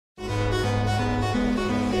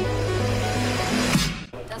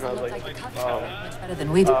and I was like, Much better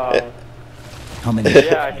than we do. How many?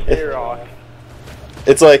 yeah, K-Rock.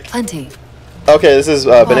 It's like, Plenty. okay, this is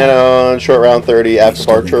Banana on Short Round 30,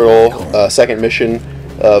 Afterbar Turtle, second mission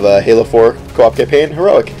of Halo 4 co-op campaign,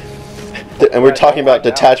 Heroic. And we're talking about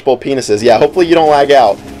detachable penises. Yeah, hopefully you don't lag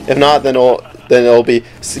out. If not, then it'll be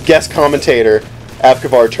guest commentator,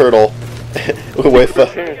 Afterbar Turtle, with...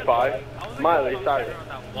 Miley, sorry.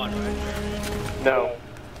 No.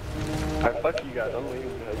 Fuck you guys, I'm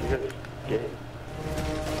leaving because you guys are gay.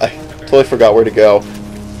 I totally forgot where to go.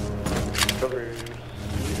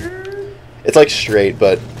 It's like straight,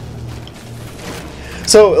 but...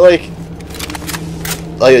 So, like,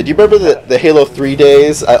 do you remember the Halo 3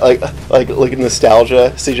 days? Like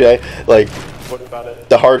nostalgia, CJ? Like, what about it?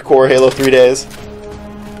 The hardcore Halo 3 days?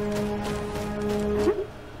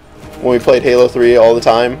 When we played Halo 3 all the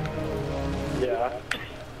time? Yeah.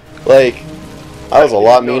 Like, I was a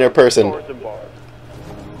lot meaner person.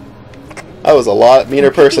 I was a lot meaner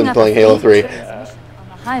person playing Halo 3. On the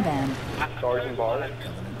high band. Stars and bars?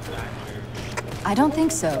 I don't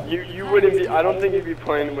think so. You wouldn't be, I don't think you'd be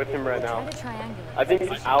playing with him right now. I think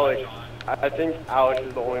Alex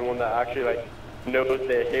is the only one that actually, like, knows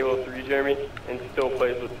the Halo 3, Jeremy, and still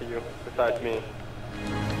plays with you, besides me.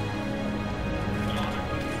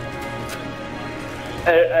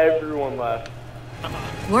 Everyone left.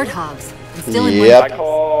 Warthogs. I'm still in Yep. I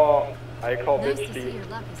call Nice bitch to see T. your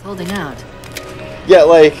luck is holding out. Yeah,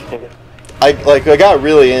 like, I got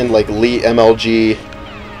really in, like, Elite MLG.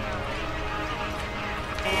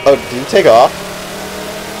 Oh, did you take off?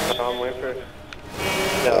 I'm waiting for...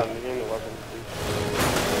 Yeah, I'm getting the weapons, please.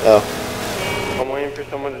 Oh. I'm waiting for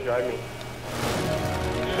someone to drive me.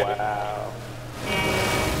 Wow.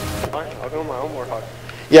 Fine, I'll go my own Warthog.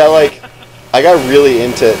 Yeah, like, I got really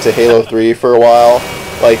into Halo 3 for a while.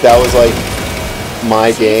 Like, that was, like,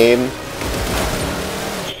 my game.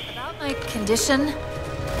 About my condition.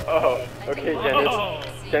 Oh, okay,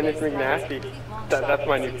 Dennis McNasty. That's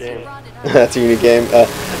my new game. That's your new game.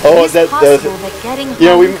 Getting you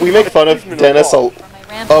know, we make fun of Dennis a...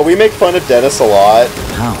 Oh, we make fun of Dennis a lot.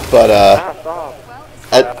 How? But,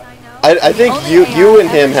 Stop. I think you and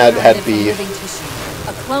him had beef.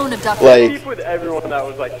 A clone of Dr. Like, Beef with everyone that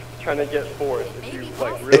was like trying to get forced. If you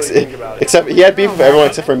like really think about it. except he had beef with everyone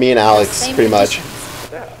except for me and Alex, pretty much.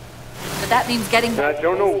 Yeah. But that means getting... And I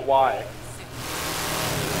don't know why.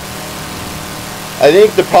 I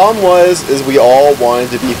think the problem is we all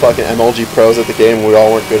wanted to be fucking MLG pros at the game, and we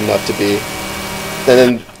all weren't good enough to be.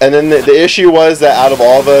 And then the issue was that out of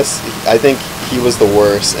all of us, I think he was the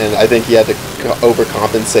worst, and I think he had to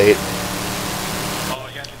overcompensate.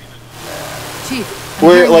 Chief,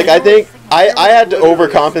 Where, like, I think I had to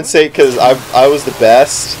overcompensate because I was the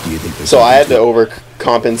best, so I had to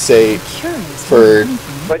overcompensate for...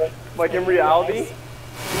 Like in reality,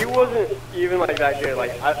 he wasn't even like that good.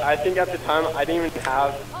 Like I think at the time I didn't even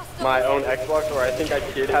have my own Xbox, or I think I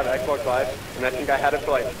did have Xbox Live, and I think I had it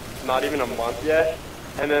for like not even a month yet.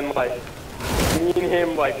 And then like me and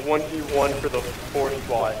him like 1v1 for the 4th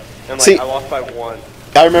spot, and like See, I lost by 1.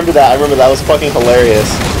 I remember that. That was fucking hilarious,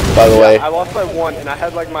 by the way. I lost by 1, and I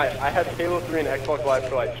had like I had Halo 3 and Xbox Live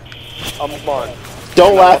for like a month.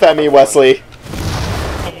 Don't laugh at me, Wesley.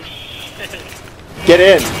 Get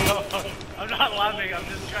in. I'm not laughing, I'm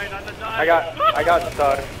just trying not to die. I got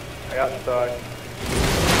stuck.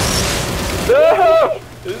 No!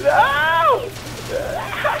 No!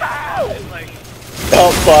 It's like,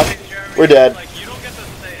 Oh, fuck. hey, Jeremy, We're dead. Like, you don't get to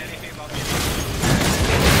say anything about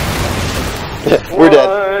me. We're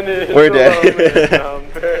dead. We're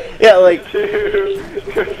dead. Yeah, like...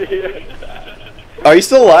 Are you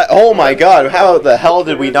still alive? Oh my god, how the hell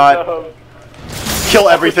did we not kill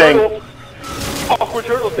everything? Awkward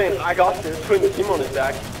Turtle saying, I got this, putting the team on his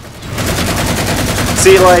back.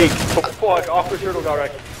 See, like... Oh, fuck, Awkward Turtle got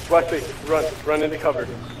wrecked. Wesley, run into cover.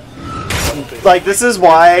 Like, this is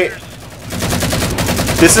why,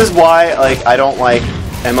 like, I don't like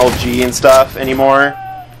MLG and stuff anymore,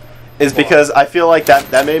 is because I feel like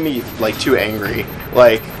that made me, like, too angry.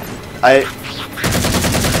 Like, like,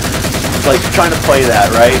 trying to play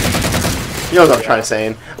that, right? You know what I'm trying to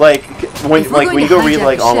say. Like, when you go read,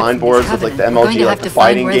 like, online boards with, like, the MLG, like, the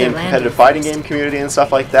fighting game, competitive fighting game community and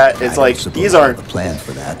stuff like that, it's like, these aren't the plan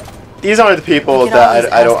for that. These aren't the people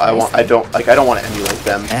that I don't want to emulate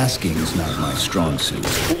them. Asking is not my strong suit.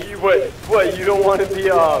 What, you don't want to be,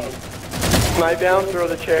 snipe down, throw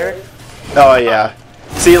the chair? Oh, yeah.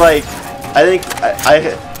 See, like, I think,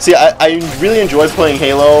 I really enjoyed playing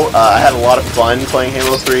Halo. I had a lot of fun playing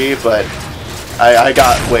Halo 3, but I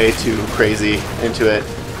got way too crazy into it.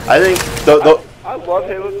 I think, I love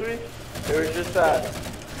Halo 3. It was just that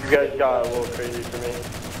you guys got a little crazy for me.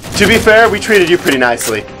 To be fair, we treated you pretty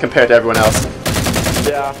nicely compared to everyone else.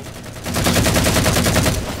 Yeah.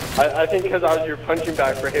 I think because I was your punching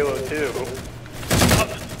bag for Halo 2.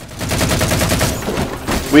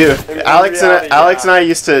 Alex and I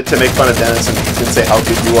used to make fun of Dennis and say how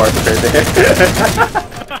good you are compared to him.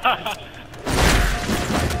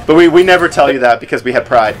 But we never tell you that because we had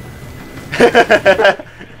pride.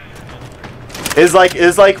 It's like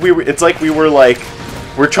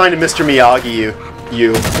we're trying to Mr. Miyagi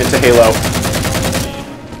you into Halo.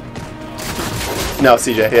 No,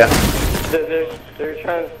 CJ, yeah. They're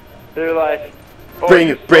trying. They're like. Oh,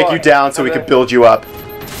 break you down so we could build you up.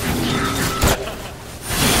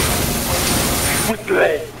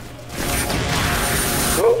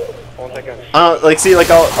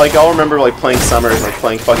 I'll remember like playing summers, like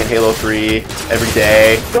playing fucking Halo 3 every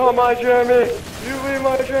day. Not my Jeremy! You leave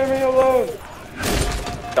my Jeremy alone!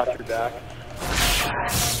 Got your back.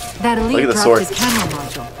 That elite Look at the dropped sword. his camera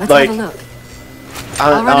module. Let's Like, have a look. I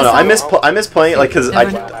don't know. I miss playing it, like, cause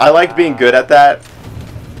I like being good at that.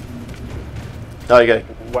 Oh, you got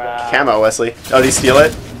camo, Wesley. Oh, did he steal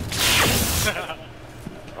it?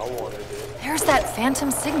 There's that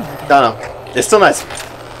phantom signal again. No, it's still nice.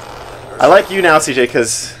 I like you now, CJ,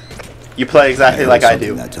 because you play exactly like I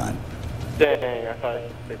do. That time. Dang, I thought I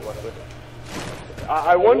could take Wesley.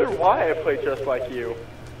 I wonder why I play just like you.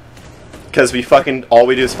 Because all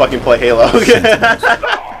we do is fucking play Halo.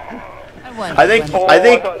 I think,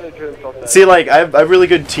 see, like, I have really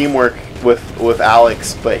good teamwork with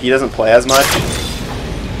Alex, but he doesn't play as much.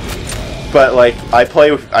 But, like, I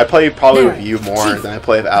play probably with you more than I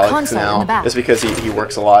play with Alex now, just because he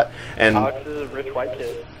works a lot. And Alex is a rich white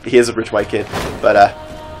kid. He is a rich white kid. But,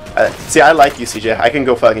 see, I like you, CJ. I can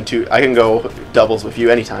go doubles with you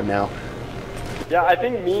anytime now. Yeah, I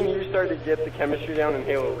think me and you started to get the chemistry down in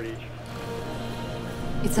Halo Reach.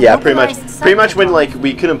 Yeah, pretty much when like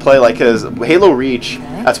we couldn't play, like, cause Halo Reach,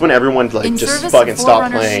 that's when everyone like just fucking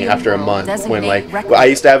stopped playing after a month. When like I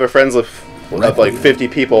used to have a friends of like 50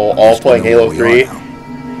 people all playing Halo 3,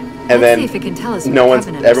 and then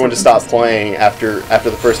everyone just stopped playing after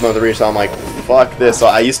the first month of Reach. So I'm like, fuck this. So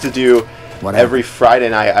I used to do every Friday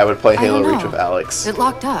night I would play Halo Reach with Alex. It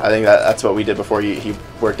locked up. I think that's what we did before he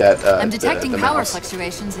worked at. I'm detecting power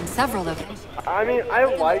fluctuations in several locations. I mean, I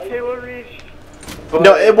like Halo Reach.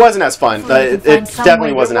 No, it wasn't as fun. It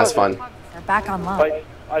definitely wasn't as fun. They're back online. Like,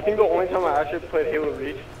 I think the only time I actually played Halo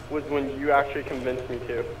Reach was when you actually convinced me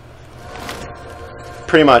to.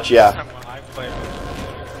 Pretty much, yeah.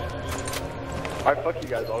 Alright, fuck you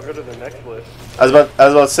guys. I'll go to the next list. I was about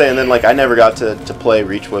to say, and then like I never got to play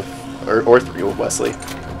Reach with or 3 with Wesley.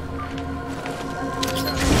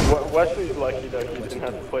 Wesley's lucky though. He didn't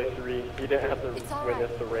have to play 3. He didn't have to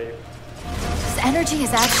witness the rape. This energy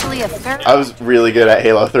is actually a fair. I was really good at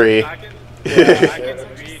Halo 3. I can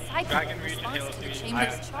read Halo 3.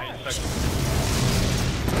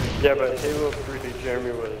 Yeah, but Halo 3,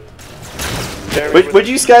 Jeremy was. Would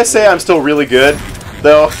you guys say I'm still really good,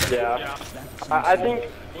 though? Yeah. I think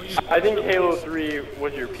Halo 3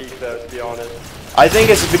 was your peak, though, to be honest. I think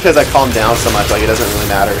it's just because I calmed down so much, like it doesn't really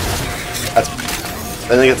matter. I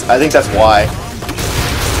think that's why.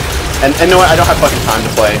 And you know what? I don't have fucking time to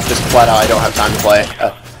play. Just flat out, I don't have time to play.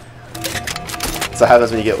 So how happens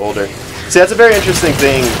when you get older? See, that's a very interesting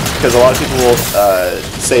thing because a lot of people will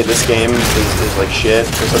say this game is like shit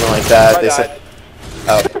or something like that. They say,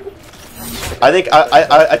 I think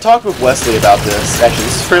I talked with Wesley about this. Actually,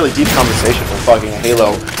 this is a fairly deep conversation for fucking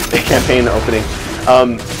Halo campaign opening.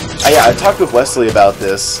 Yeah, I talked with Wesley about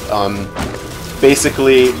this.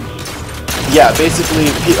 Basically, a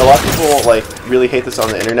lot of people like really hate this on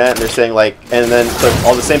the internet, and they're saying like, and then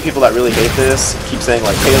all the same people that really hate this keep saying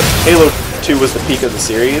like Halo 2 was the peak of the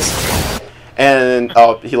series, and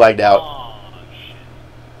oh, he lagged out.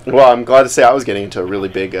 Well, I'm glad to say I was getting into a really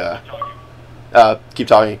big. Keep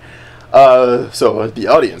talking. So the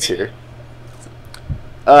audience here.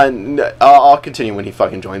 I'll continue when he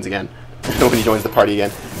fucking joins again, when he joins the party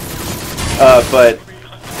again. But.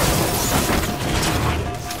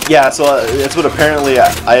 Yeah, so that's what apparently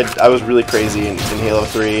I was really crazy in Halo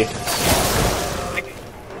 3.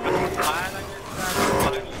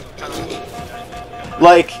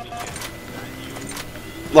 Like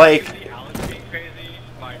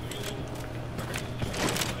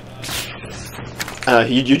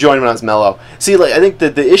you joined when I was mellow. See, like I think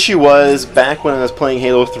that the issue was back when I was playing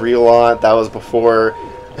Halo 3 a lot. That was before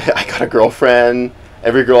I got a girlfriend.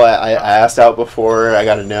 Every girl I asked out before, I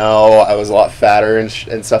got to know. I was a lot fatter and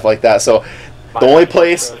stuff like that. So the only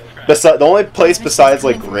place besides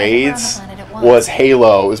like raids was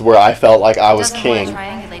Halo, is where I felt like I was king,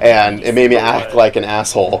 and it made me act like an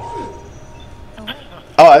asshole.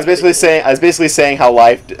 Oh, I was basically saying how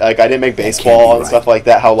life, like I didn't make baseball and stuff like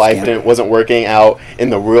that. How life wasn't working out in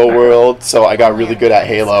the real world, so I got really good at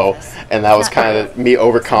Halo, and that was kind of me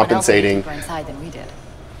overcompensating. Deeper inside than we did.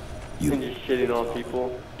 And just shitting on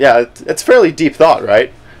people. Yeah, it's fairly deep thought,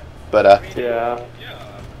 right? But Yeah.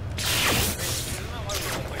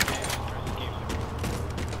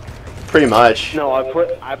 pretty much. No,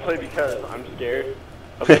 I play because I'm scared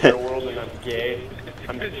of the real world and I'm gay.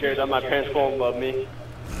 I'm scared that my parents won't love me.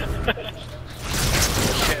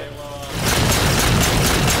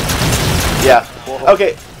 Yeah.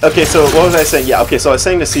 Okay. So what was I saying? Yeah. Okay. So I was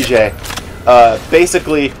saying to CJ,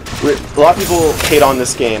 basically, a lot of people hate on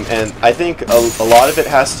this game, and I think a lot of it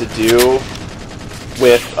has to do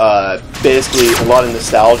with basically a lot of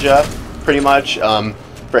nostalgia, pretty much,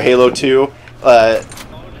 for Halo 2.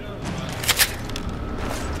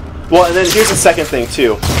 Well, and then here's the second thing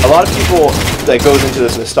too. A lot of people that goes into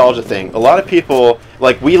this nostalgia thing. A lot of people,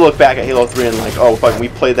 like, we look back at Halo 3 and like, oh fuck, we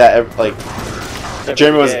played that like.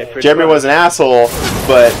 Jeremy was an asshole,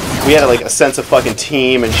 but we had like a sense of fucking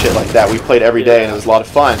team and shit like that. We played every day and it was a lot of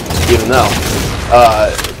fun, even though.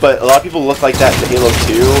 But a lot of people look like that to Halo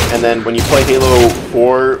 2, and then when you play Halo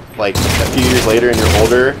 4, like a few years later and you're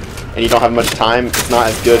older, and you don't have much time, it's not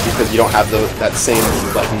as good because you don't have that same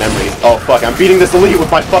like memory. Oh fuck, I'm beating this elite with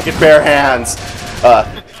my fucking bare hands.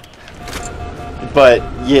 But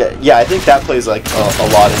yeah, I think that plays like a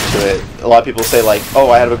lot into it. A lot of people say like,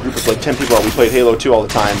 oh, I had a group of like 10 people and we played Halo 2 all the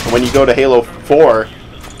time. And when you go to Halo 4,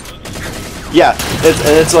 yeah,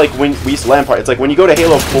 it's like when we used to LAN party. It's like when you go to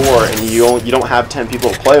Halo 4 and you don't have 10 people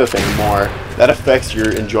to play with anymore, that affects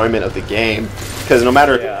your enjoyment of the game. Because no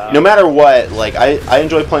matter what, like I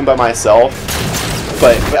enjoy playing by myself,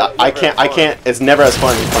 but I can't. It's never as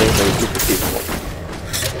fun as playing with a group of people.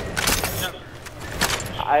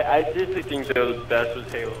 I seriously think that the best was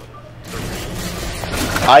Halo.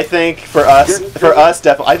 I think for us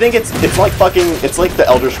definitely. I think it's like it's like the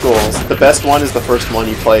Elder Scrolls. The best one is the first one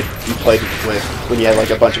you played with when you had like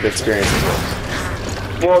a bunch of experiences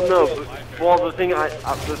with. Well, no. Well, the thing I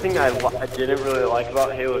didn't really like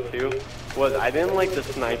about Halo 2 was I didn't like the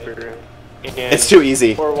sniper. And It's too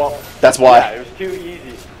easy. That's why. Yeah, it was too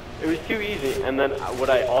easy. It was too easy. And then what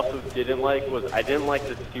I also didn't like was I didn't like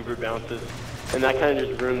the super bounces, and that kind of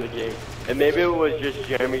just ruined the game. And maybe it was just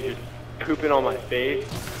Jeremy just pooping on my face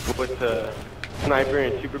with the sniper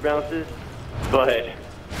and super bounces, but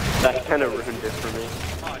that kind of ruined it for me.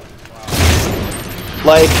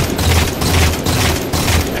 Like,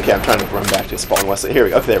 okay, I'm trying to run back to Spawn West. Here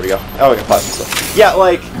we go. Okay, there we go. Oh, we got plasma stuff. Yeah,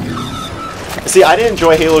 like, see, I didn't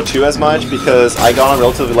enjoy Halo 2 as much because I got on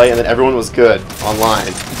relatively late and then everyone was good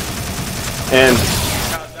online. And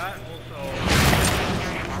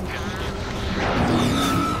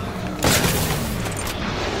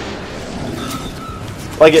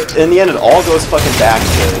like, in the end, it all goes fucking back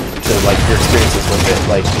to like your experiences with it.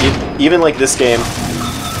 Like, even like this game,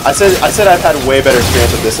 I said I've had way better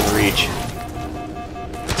experience with this than Reach.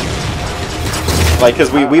 Like,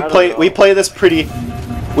 cause we play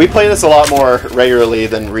this a lot more regularly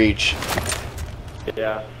than Reach.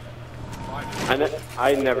 Yeah.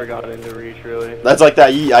 I never got into Reach really. That's like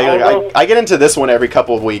that. I get into this one every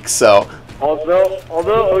couple of weeks, so. Although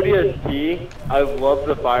ODST, I love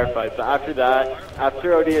the firefight, but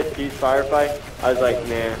after ODST's firefight, I was like,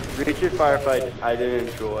 nah, Reach's firefight I didn't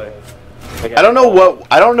enjoy. Like, I don't know what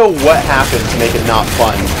happened to make it not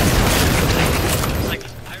fun. Like,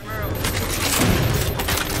 I remember.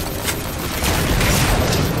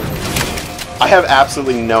 I have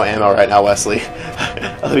absolutely no ammo right now, Wesley.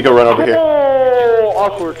 Let me go run over here. Oh,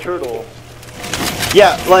 awkward turtle.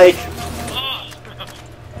 Yeah, like,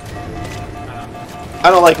 I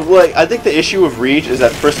don't like. I think the issue with Reach is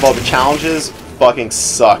that first of all, the challenges fucking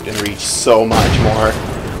sucked in Reach so much more.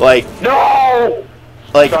 Like, no.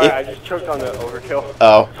 Like, sorry, I just choked on the overkill.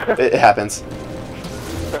 Oh, it happens.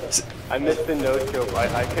 I missed the no scope.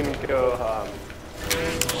 I couldn't go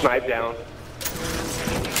snipe down.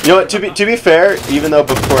 You know what? To be fair, even though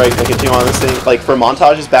before I continue on this thing, like for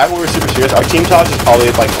montages, back when we were super serious, our team talk is probably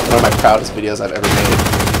like one of my proudest videos I've ever made.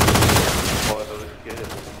 Oh, that was good.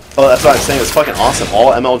 Oh, that's what I'm saying. It was fucking awesome.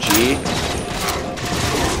 All MLG.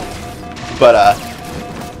 But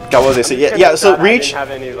God, what was I saying? Yeah. So Reach. I didn't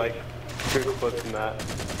have any like good clips in that.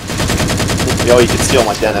 Yo, you can steal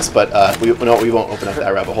my Dennis, but we won't open up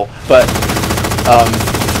that rabbit hole. But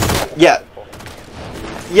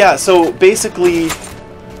yeah. So basically,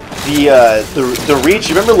 the Reach.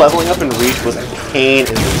 You remember leveling up in Reach was a pain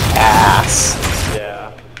in the ass.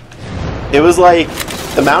 Yeah. It was like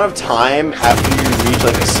the amount of time after you reach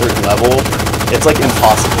like a certain level, it's like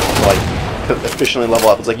impossible. Like, efficiently level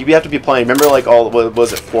up. It's like you have to be playing. Remember, like what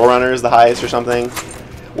was it, Forerunners, the highest or something,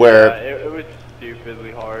 where Yeah, it was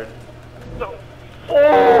stupidly hard. So,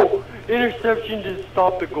 oh, interception to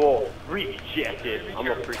stop the goal. Rejected. I'm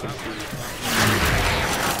a freaking fool.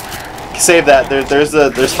 save that.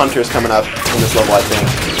 There's hunters coming up in this level, I think.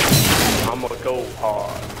 I'm gonna go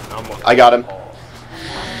hard. I got him.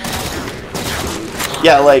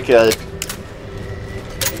 Yeah, like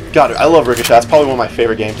God, I love Ricochet. That's probably one of my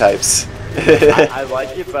favorite game types. I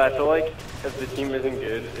like it, but I feel like if the team isn't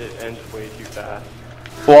good, it ends way too fast.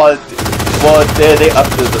 Well, they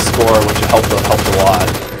upped the score, which helped a lot.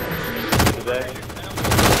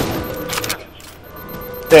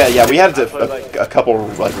 Yeah, we had a couple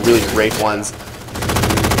like really great ones.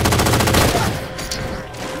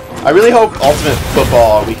 I really hope Ultimate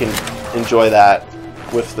Football we can enjoy that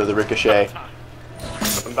with the Ricochet.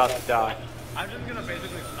 I'm about to die. I'm just gonna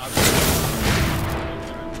basically stop.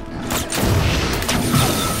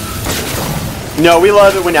 No, we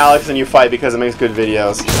love it when Alex and you fight because it makes good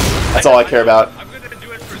videos. That's all I care about. I'm gonna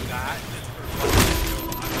do it for that.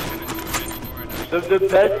 The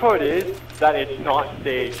best part is that it's not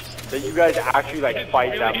staged. That you guys actually like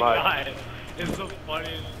fight that much. It's the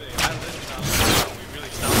funniest thing. I listen to we really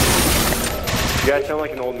sound. You guys sound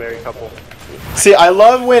like an old married couple. See, I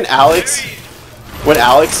love when Alex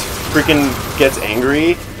freaking gets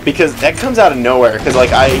angry because that comes out of nowhere. Because like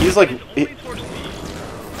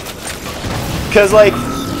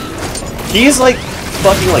he's like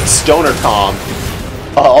fucking like stoner calm.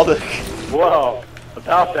 All the Whoa,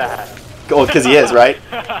 about that. oh, because he is, right?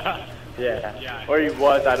 Yeah. Or he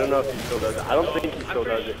was. I don't know if he still does it. I don't think he still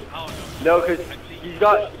does it. No, because he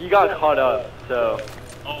got caught up. So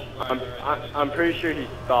I'm pretty sure he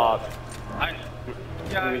stopped.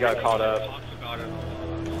 When he got caught up.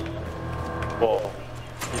 Well,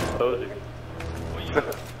 he's posing.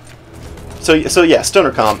 So yeah,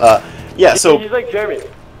 stoner calm. Yeah, so he's like Jeremy.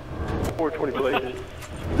 420 blazing.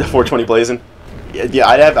 the 420 blazing. Yeah,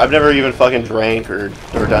 I've never even fucking drank or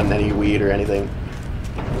done any weed or anything.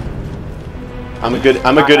 I'm a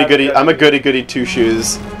goody goody two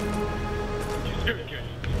shoes.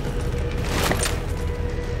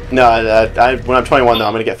 No, when I'm 21 though,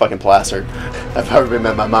 I'm gonna get fucking plastered. I've probably been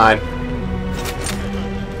in my mind.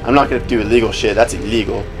 I'm not gonna do illegal shit. That's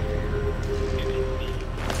illegal.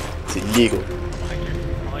 It's illegal.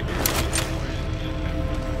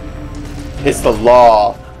 It's the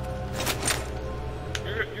law.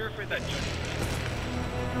 You're afraid that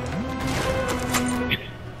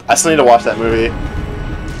I still need to watch that movie.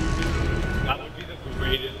 that would be the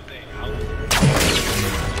greatest thing.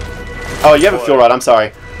 Oh, you have a fuel rod. I'm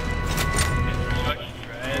sorry.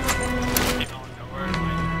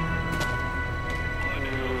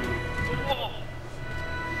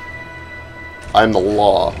 I'm the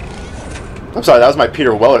law. I'm sorry, that was my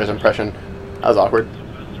Peter Weller's impression. That was awkward.